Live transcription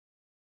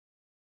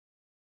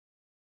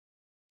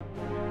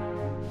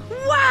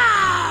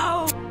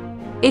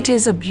It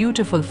is a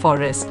beautiful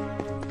forest.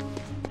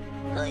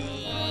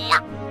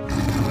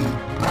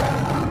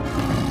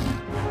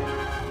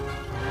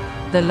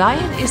 The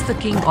lion is the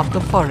king of the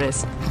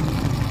forest.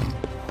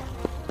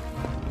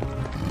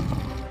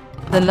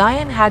 The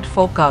lion had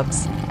 4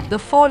 cubs. The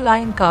 4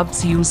 lion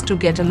cubs used to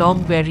get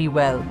along very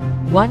well.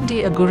 One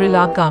day a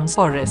gorilla comes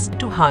forest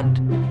to hunt.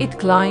 It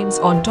climbs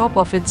on top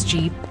of its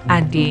jeep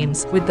and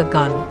aims with the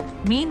gun.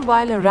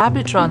 Meanwhile, a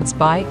rabbit runs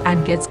by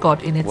and gets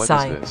caught in its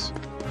side. What is this?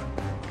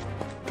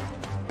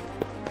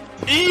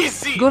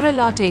 Easy!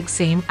 Gorilla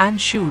takes aim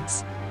and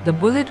shoots. The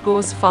bullet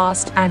goes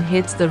fast and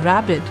hits the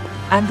rabbit,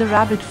 and the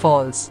rabbit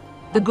falls.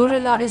 The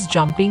gorilla is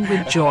jumping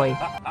with joy.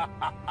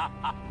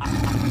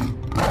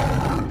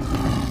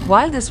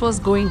 While this was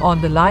going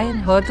on, the lion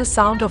heard the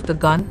sound of the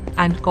gun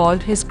and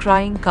called his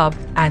crying cub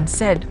and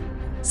said,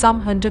 "Some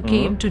hunter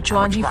came to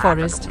Chandu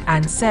forest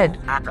and said,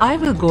 I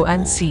will go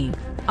and see.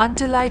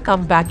 Until I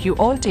come back, you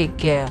all take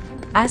care."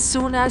 As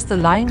soon as the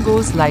lion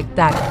goes like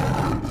that,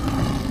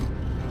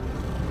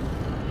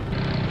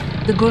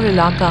 the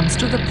gorilla comes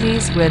to the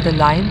place where the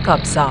lion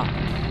cubs are.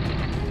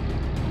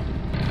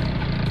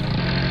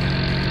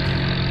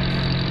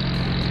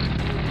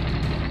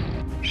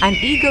 An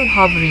eagle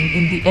hovering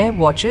in the air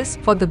watches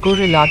for the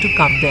gorilla to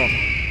come there.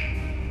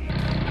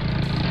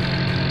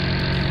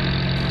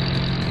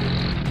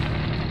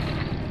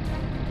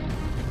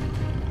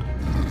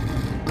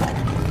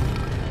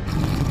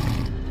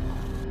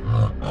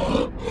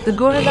 The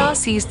gorilla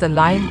sees the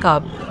lion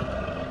cub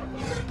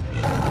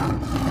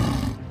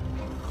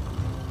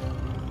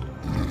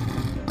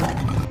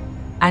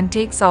and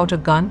takes out a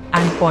gun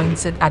and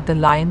points it at the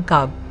lion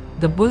cub.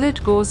 The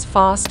bullet goes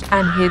fast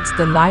and hits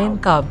the lion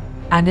cub,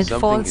 and it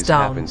falls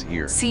down.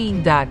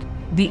 Seeing that,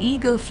 the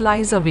eagle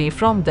flies away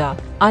from there,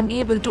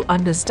 unable to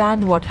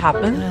understand what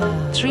happened.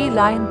 3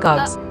 lion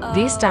cubs,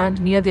 they stand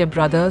near their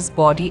brother's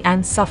body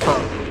and suffer.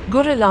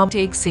 Gorilla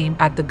takes aim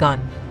at the gun.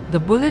 The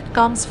bullet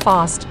comes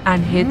fast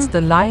and hits the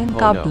lion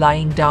cub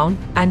lying down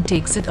and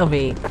takes it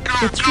away.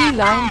 The 3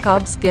 lion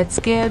cubs get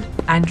scared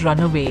and run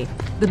away.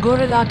 The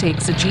gorilla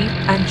takes a jeep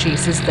and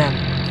chases them.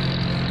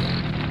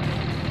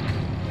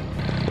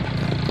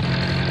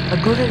 A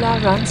gorilla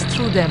runs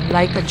through them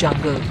like a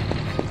jungle.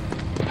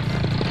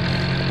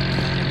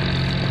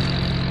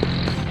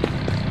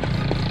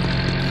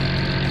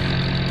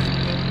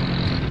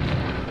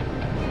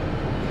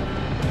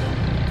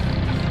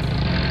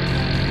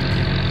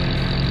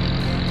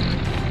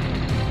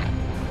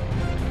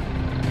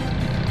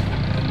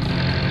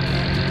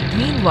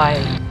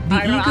 Meanwhile, the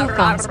eagle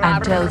comes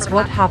and tells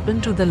what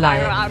happened to the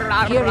lion.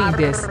 Hearing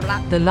this,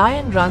 the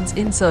lion runs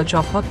in search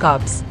of her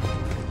cubs.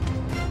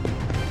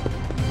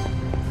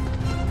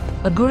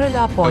 A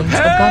gorilla points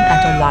a gun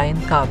at a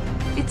lion cub.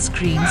 It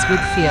screams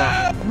with fear.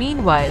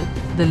 Meanwhile,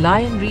 the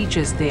lion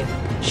reaches there.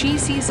 She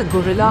sees a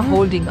gorilla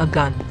holding a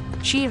gun.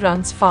 She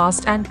runs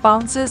fast and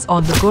pounces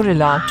on the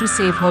gorilla to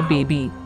save her baby.